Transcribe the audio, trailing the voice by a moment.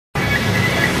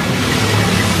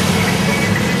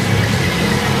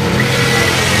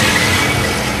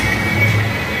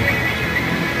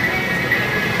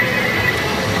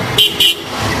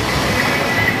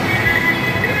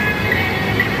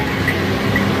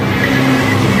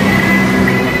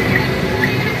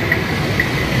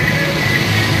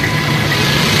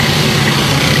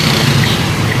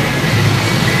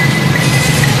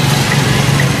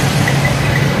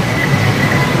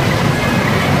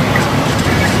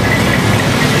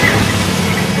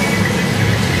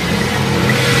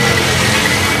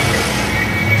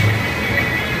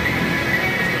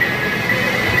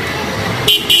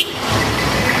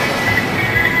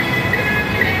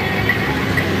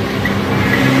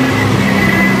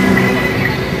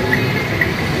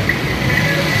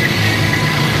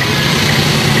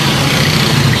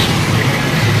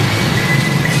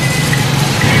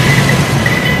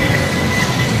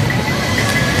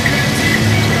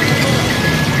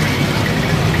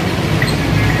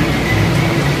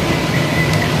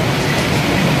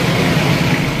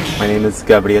name is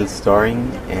Gabriel Starring,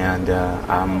 and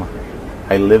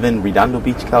I live in Redondo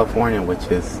Beach, California, which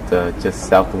is just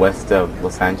southwest of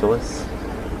Los Angeles.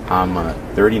 I'm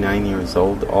 39 years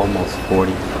old, almost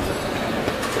 40.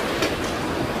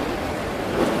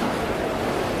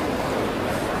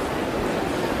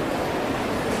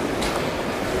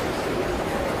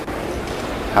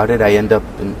 How did I end up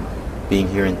being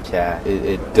here in Chad?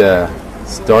 It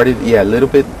started, a little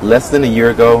bit less than a year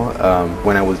ago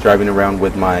when I was driving around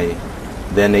with my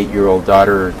then 8-year-old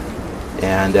daughter,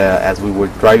 and as we were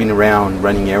driving around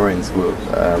running errands,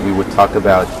 we would talk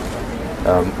about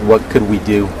what could we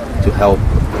do to help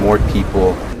more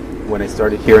people. When I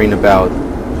started hearing about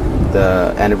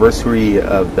the anniversary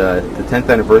of the 10th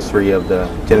anniversary of the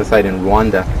genocide in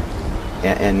Rwanda,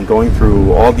 and going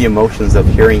through all the emotions of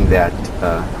hearing that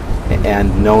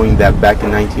and knowing that back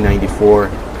in 1994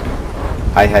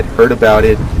 I had heard about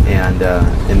it, and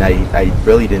I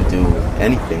really didn't do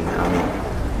anything. I mean,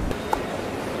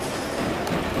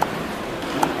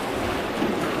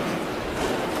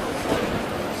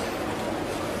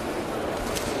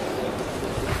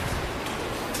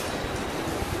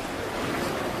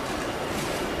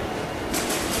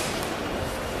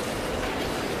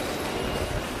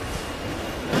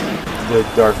 the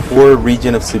Darfur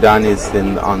region of Sudan is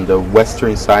on the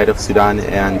western side of Sudan,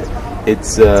 and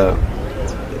it's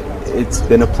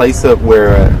been a place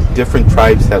where different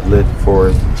tribes have lived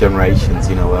for generations,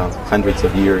 hundreds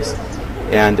of years,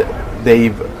 and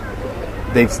they've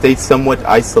stayed somewhat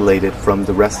isolated from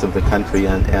the rest of the country,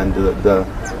 and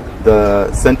the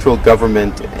central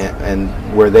government and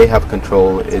where they have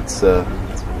control,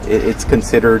 it's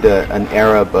considered an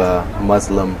Arab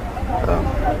Muslim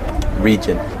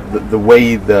region. The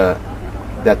way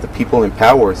that the people in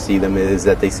power see them is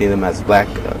that they see them as black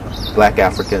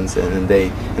Africans, and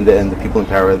the people in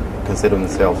power consider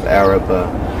themselves Arab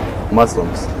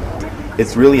Muslims.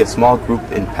 It's really a small group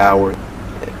in power.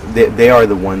 They are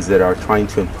the ones that are trying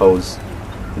to impose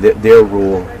their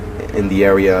rule in the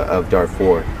area of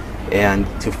Darfur. And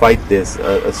to fight this,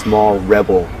 a small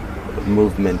rebel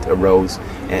movement arose,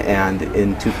 and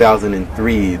in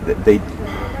 2003 they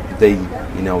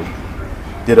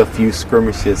did a few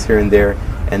skirmishes here and there,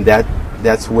 and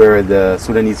that's where the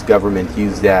Sudanese government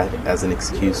used that as an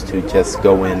excuse to just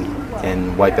go in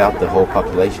and wipe out the whole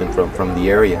population from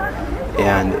the area.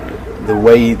 And the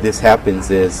way this happens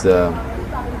is,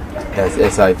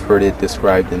 as I've heard it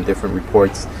described in different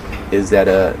reports, is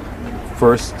that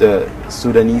first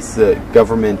Sudanese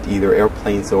government, either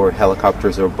airplanes or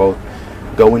helicopters or both,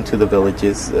 go into the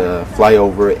villages, fly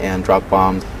over and drop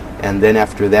bombs, and then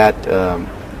after that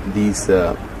these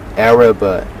Arab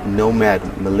nomad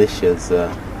militias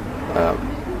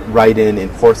ride in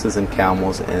horses and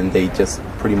camels, and they just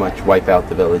pretty much wipe out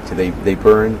the village. They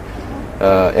burn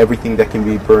everything that can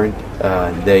be burned.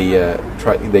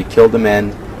 They kill the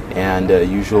men, and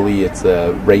usually it's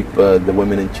rape the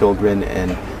women and children,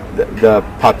 and the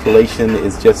population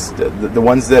is just the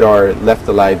ones that are left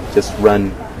alive just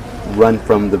run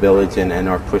from the village and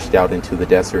are pushed out into the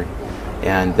desert.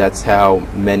 And that's how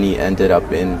many ended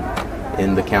up in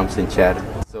the camps in Chad.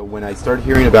 So when I started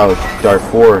hearing about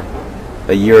Darfur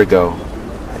a year ago,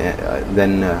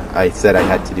 then I said I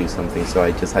had to do something, so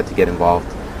I just had to get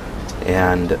involved.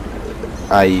 And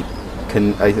I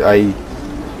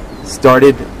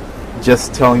started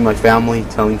just telling my family,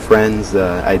 telling friends.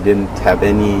 I didn't have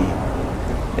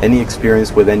any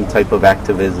experience with any type of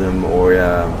activism or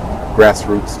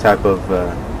grassroots type of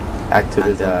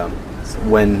activism.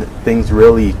 When things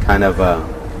really kind of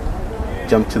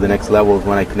jumped to the next level is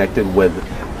when I connected with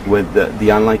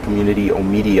the online community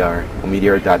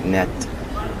Omidyar.net,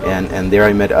 and there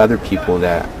I met other people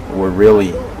that were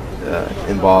really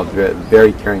involved,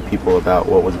 very caring people about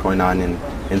what was going on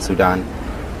in Sudan.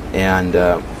 And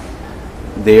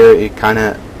there it kind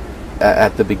of,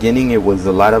 at the beginning it was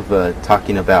a lot of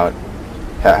talking about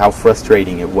how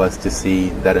frustrating it was to see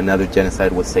that another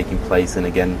genocide was taking place, and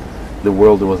again the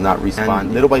world was not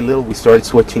responding. Little by little we started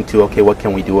switching to, okay, what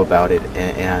can we do about it?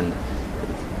 And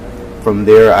from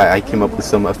there I came up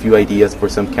with a few ideas for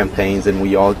some campaigns, and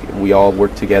we all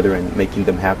worked together in making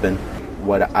them happen.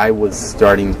 What I was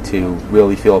starting to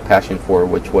really feel a passion for,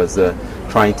 which was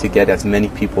trying to get as many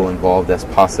people involved as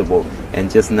possible and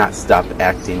just not stop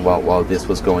acting while this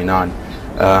was going on.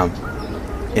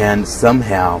 And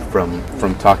somehow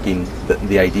from talking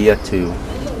the idea to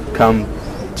come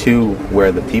to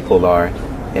where the people are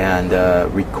and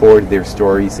record their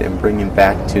stories and bring them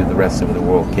back to the rest of the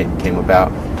world came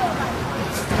about.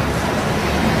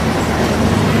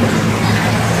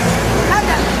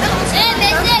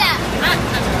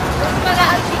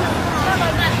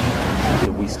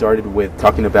 started with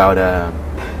talking about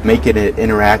making it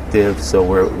interactive, so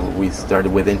we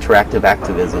started with interactive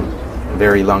activism, a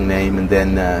very long name, and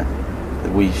then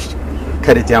we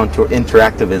cut it down to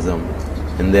interactivism,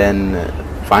 and then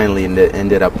finally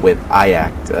ended up with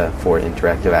IACT for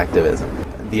interactive activism.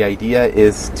 The idea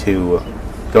is to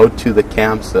go to the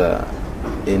camps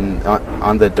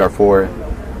on the Darfur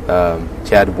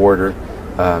Chad border,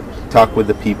 talk with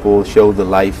the people, show the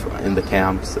life in the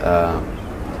camps,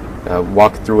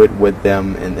 walk through it with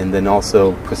them, and then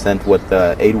also present what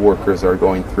the aid workers are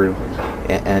going through,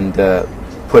 and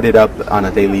put it up on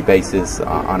a daily basis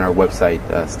on our website,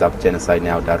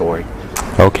 stopgenocidenow.org.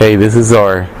 Okay, this is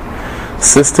our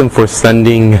system for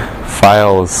sending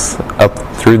files up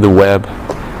through the web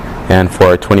and for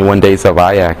our 21 days of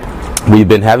IACT. We've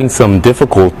been having some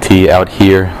difficulty out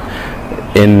here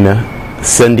in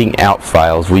sending out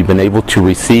files. We've been able to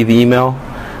receive email,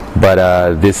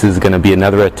 but this is going to be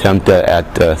another attempt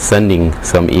at sending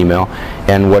some email.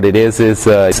 And what it is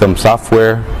some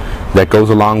software that goes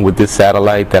along with this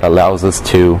satellite that allows us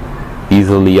to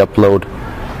easily upload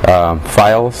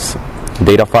files,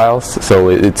 data files. So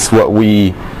it's what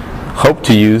we hope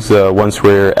to use once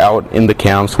we're out in the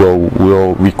camps.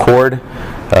 We'll record,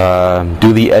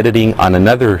 do the editing on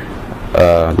another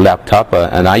laptop,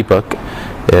 an iBook,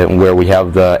 where we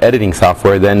have the editing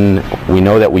software. Then we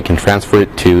know that we can transfer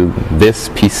it to this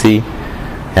PC,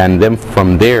 and then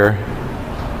from there,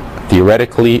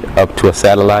 theoretically, up to a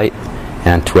satellite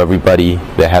and to everybody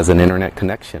that has an internet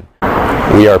connection.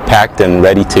 We are packed and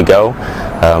ready to go.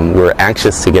 We're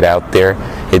anxious to get out there.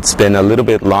 It's been a little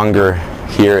bit longer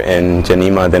here in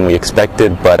Geneva than we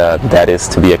expected, but that is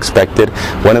to be expected.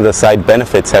 One of the side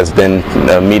benefits has been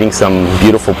meeting some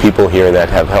beautiful people here that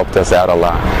have helped us out a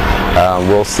lot.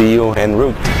 We'll see you en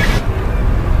route.